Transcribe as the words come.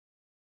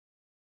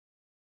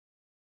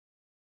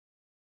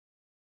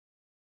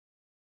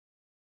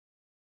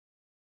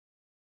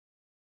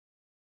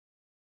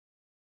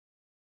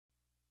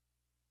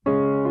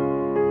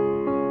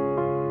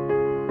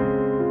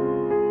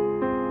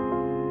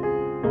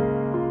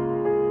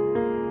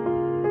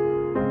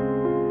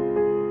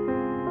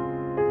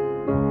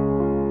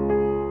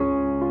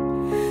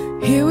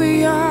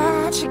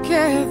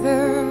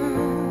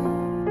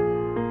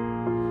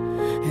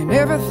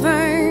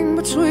everything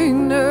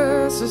between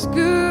us is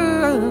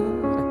good.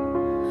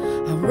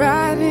 I'm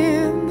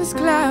riding this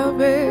cloud,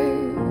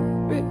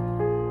 baby,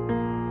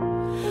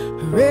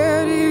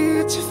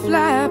 ready to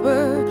fly,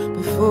 but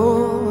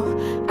before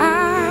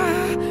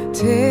I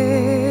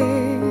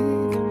take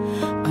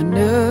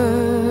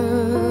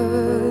another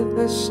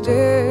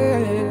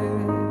step,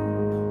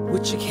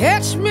 would you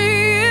catch me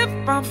if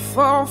I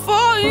fall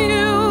for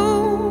you?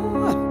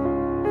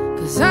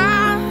 'Cause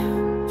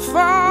I'm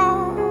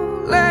falling,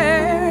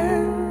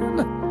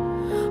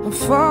 I'm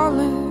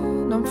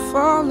falling, I'm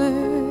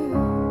falling.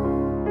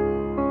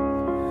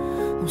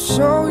 I'm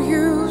so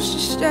used to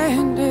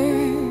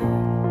standing,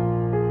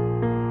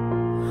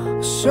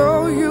 so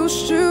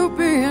used to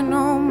being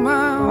on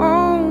my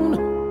own,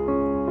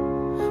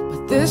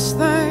 but this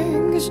thing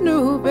is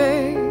new,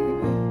 babe.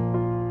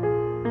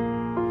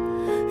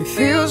 It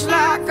feels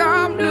like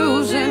I'm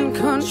losing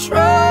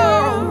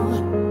control.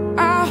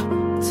 I'll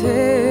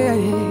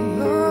take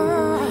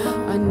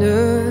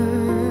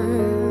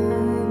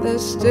another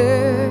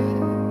step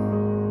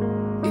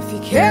if you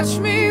catch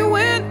me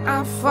when I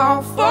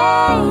fall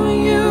for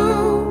you.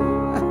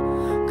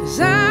 'Cause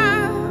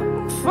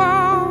I'm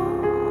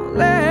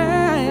falling,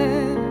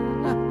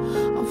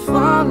 I'm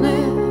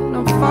falling,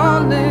 I'm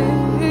falling.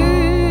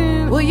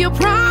 Will you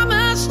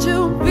promise to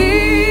be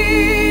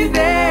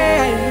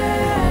there?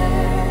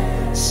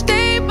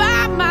 Stay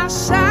by my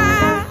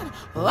side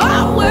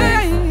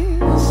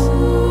always,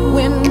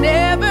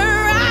 whenever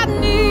I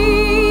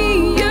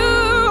need you.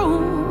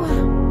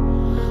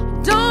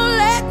 Don't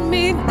let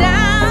me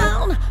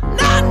down,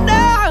 no,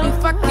 no. If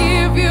I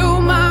give you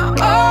my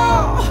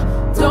all,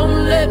 don't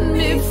let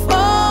me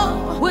fall.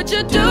 Would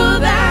you do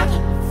that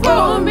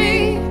for me?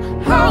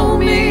 Hold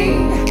me.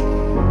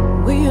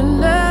 Will you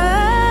love?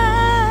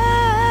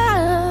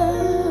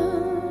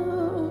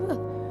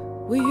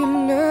 Will you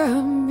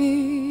love me?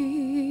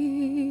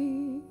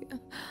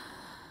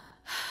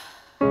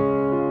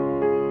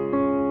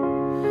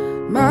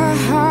 My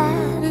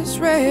heart is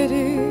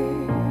ready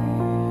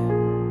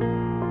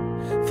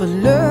for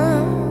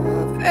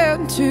love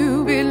and to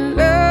be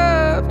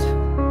loved,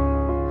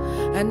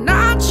 and I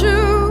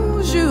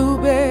choose you,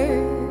 babe.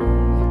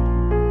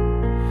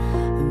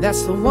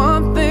 That's the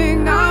one thing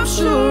I'm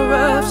sure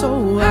of, so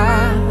I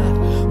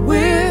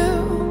will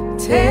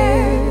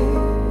take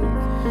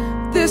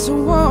this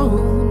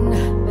one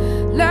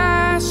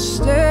last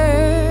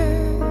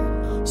step.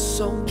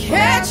 So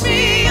catch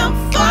me, I'm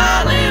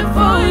falling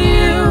for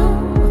you.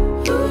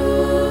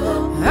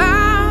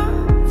 I'm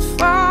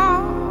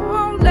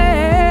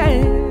falling,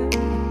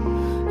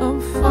 I'm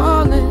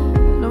falling,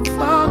 I'm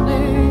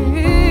falling.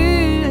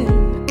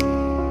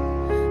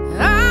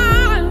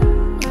 I'm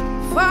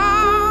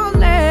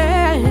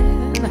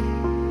falling,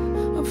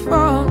 I'm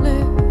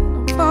falling,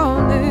 I'm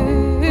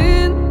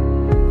falling,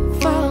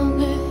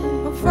 falling,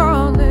 I'm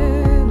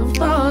falling, I'm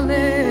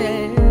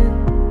falling,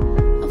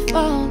 I'm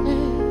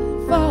falling,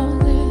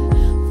 falling,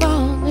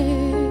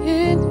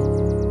 falling.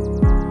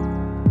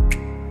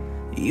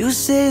 You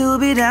say you'll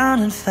be down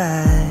in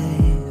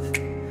 5.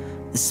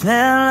 The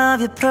smell of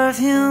your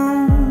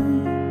perfume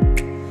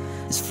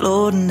is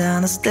floating down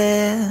the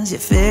stairs.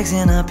 You're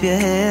fixing up your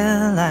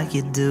hair like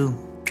you do.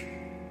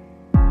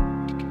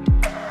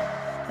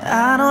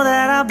 I know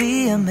that I'll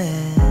be a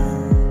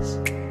mess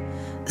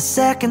the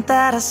second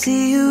that I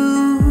see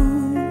you.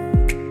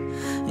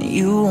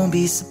 You won't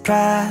be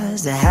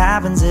surprised, it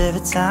happens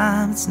every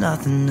time, it's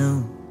nothing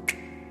new.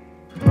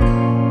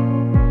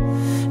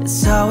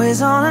 It's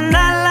always on a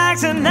night like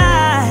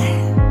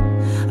tonight.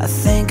 I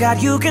thank God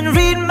you can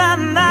read my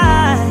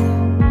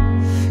mind,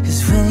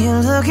 'cause when you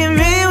look at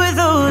me with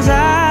those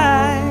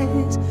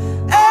eyes,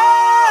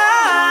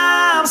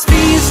 I'm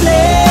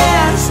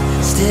speechless,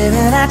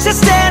 staring at you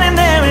standing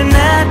there in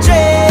that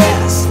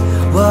dress.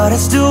 What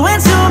it's doing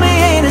to me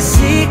ain't a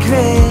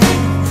secret,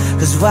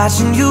 'cause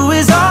watching you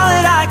is all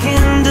that I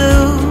can do.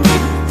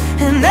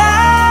 And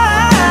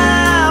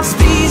I'm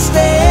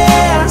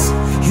speechless,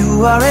 you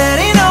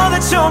already know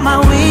that you're my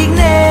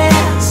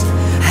weakness.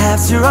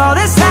 After all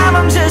this time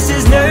I'm just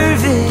as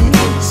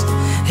nervous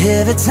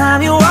every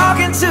time you walk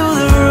into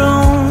the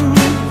room.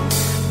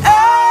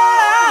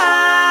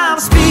 I'm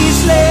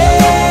speechless.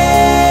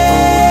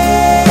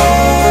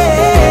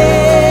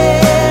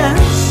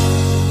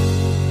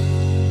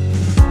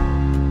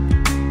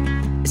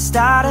 It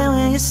started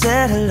when you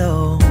said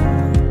hello,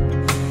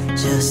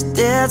 just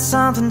did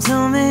something to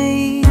me.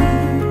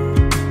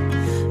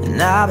 And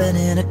I've been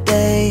in a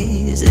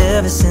daze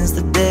ever since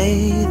the day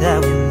that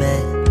we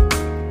met.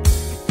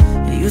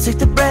 You took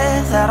the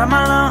breath out of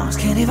my lungs,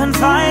 can't even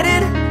fight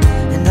it,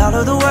 and all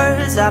of the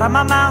words out of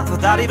my mouth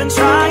without even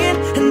trying.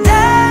 And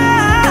I'm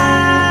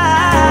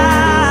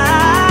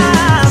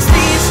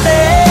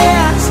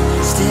speechless,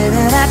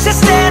 staring at you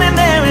standing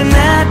there in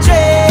that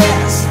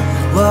dress.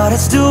 What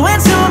it's doing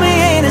to me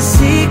ain't a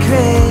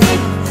secret,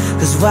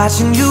 'cause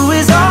watching you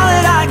is all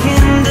that I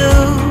can do.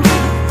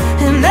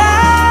 And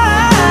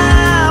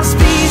I'm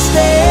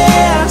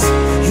speechless,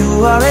 you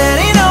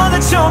already know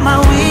that you're my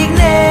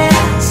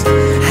weakness.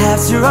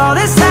 After all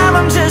this time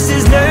I'm just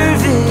as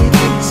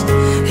nervous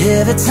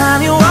every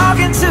time you walk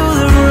into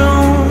the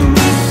room.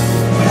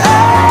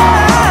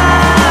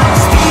 I'm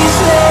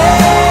speechless.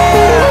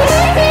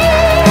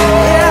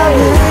 Yeah,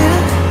 baby.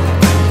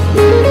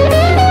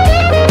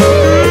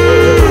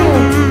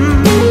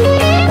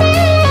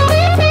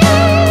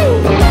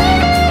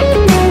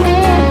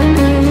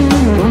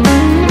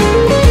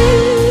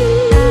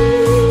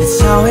 It's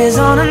always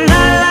on a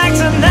night like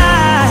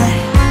tonight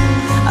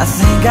I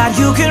thank God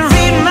you can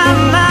read my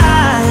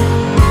mind,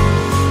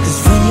 'cause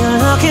when you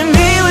look at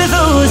me with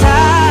those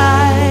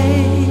eyes,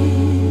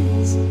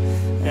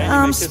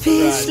 I'm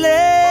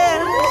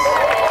speechless.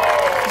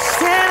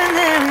 Standing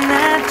there in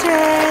that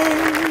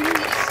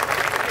dress,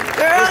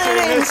 girl, it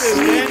ain't a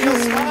secret.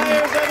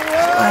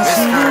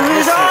 Watching you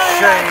is all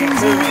that I can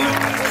do.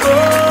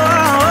 Oh,